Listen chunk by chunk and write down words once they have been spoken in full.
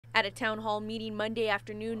At a town hall meeting Monday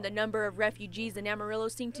afternoon, the number of refugees in Amarillo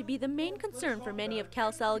seemed to be the main concern for many of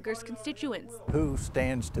Kel Seliger's constituents. Who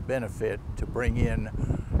stands to benefit to bring in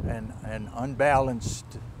an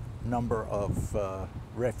unbalanced number of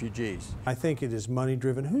refugees? I think it is money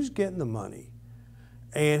driven. Who's getting the money?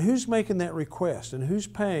 And who's making that request? And who's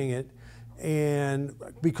paying it? And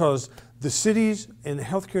because the cities and the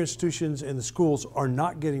healthcare institutions and the schools are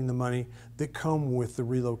not getting the money that come with the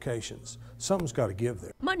relocations. Something's got to give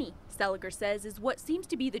there. Money, Seliger says, is what seems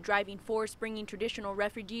to be the driving force bringing traditional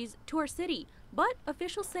refugees to our city. But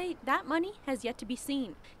officials say that money has yet to be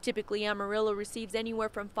seen. Typically, Amarillo receives anywhere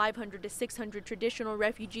from 500 to 600 traditional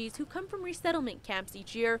refugees who come from resettlement camps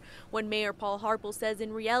each year, when Mayor Paul Harpel says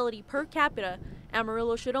in reality, per capita,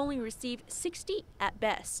 Amarillo should only receive 60 at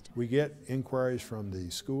best. We get inquiries from the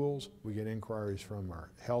schools, we get inquiries from our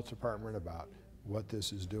health department about what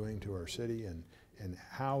this is doing to our city and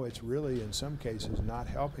how it's really, in some cases, not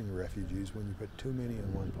helping the refugees when you put too many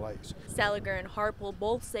in one place. Seliger and Harpel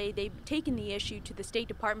both say they've taken the issue to the State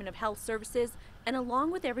Department of Health Services, and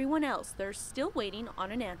along with everyone else, they're still waiting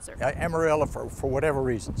on an answer. Amarillo, for whatever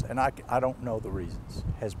reasons, and I don't know the reasons,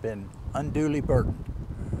 has been unduly burdened.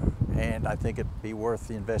 And I think it'd be worth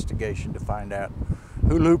the investigation to find out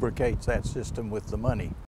who lubricates that system with the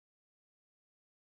money.